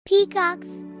Peacocks,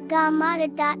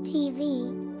 Gamada.tv.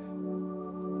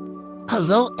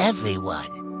 Hello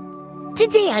everyone.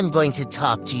 Today I'm going to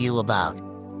talk to you about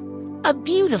a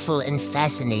beautiful and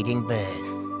fascinating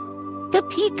bird, the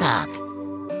peacock.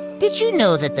 Did you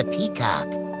know that the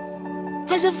peacock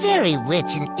has a very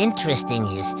rich and interesting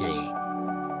history?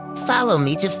 Follow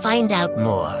me to find out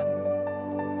more.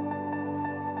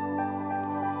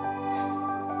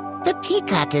 The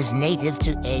peacock is native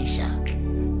to Asia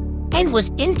and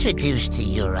was introduced to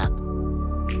Europe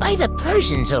by the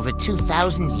Persians over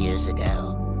 2,000 years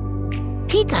ago.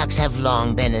 Peacocks have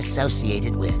long been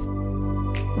associated with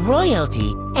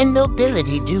royalty and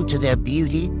nobility due to their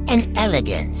beauty and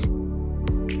elegance.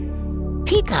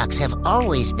 Peacocks have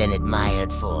always been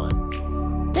admired for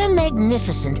their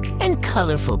magnificent and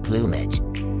colorful plumage,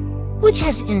 which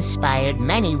has inspired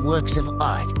many works of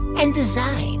art and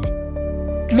design.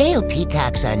 Male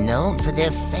peacocks are known for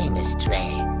their famous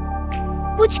train,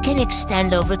 which can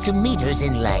extend over 2 meters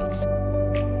in length.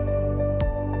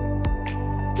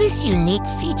 This unique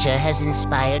feature has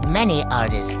inspired many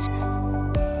artists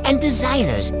and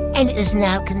designers and is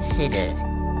now considered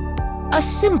a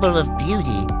symbol of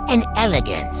beauty and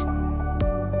elegance.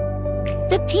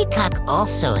 The peacock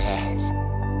also has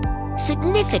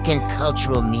significant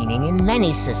cultural meaning in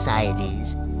many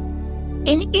societies.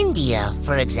 In India,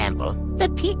 for example, the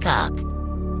peacock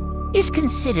is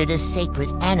considered a sacred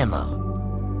animal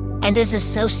and is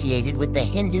associated with the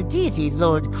Hindu deity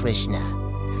Lord Krishna.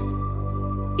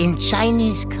 In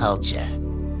Chinese culture,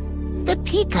 the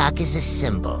peacock is a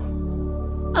symbol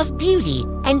of beauty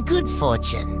and good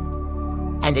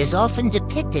fortune and is often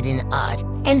depicted in art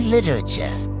and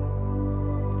literature.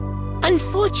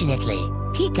 Unfortunately,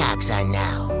 peacocks are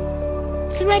now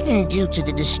threatened due to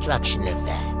the destruction of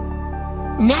their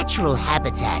natural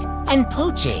habitat and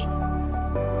poaching.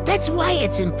 That's why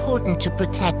it's important to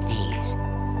protect these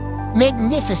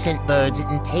magnificent birds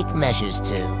and take measures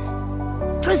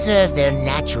to preserve their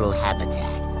natural habitat.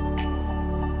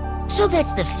 So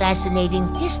that's the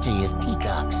fascinating history of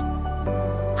peacocks.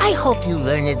 I hope you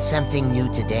learned something new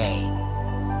today.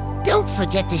 Don't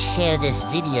forget to share this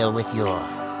video with your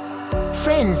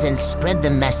friends and spread the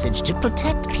message to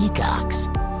protect peacocks.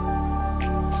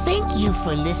 Thank you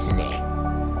for listening,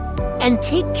 and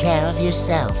take care of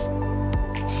yourself.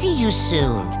 See you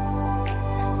soon.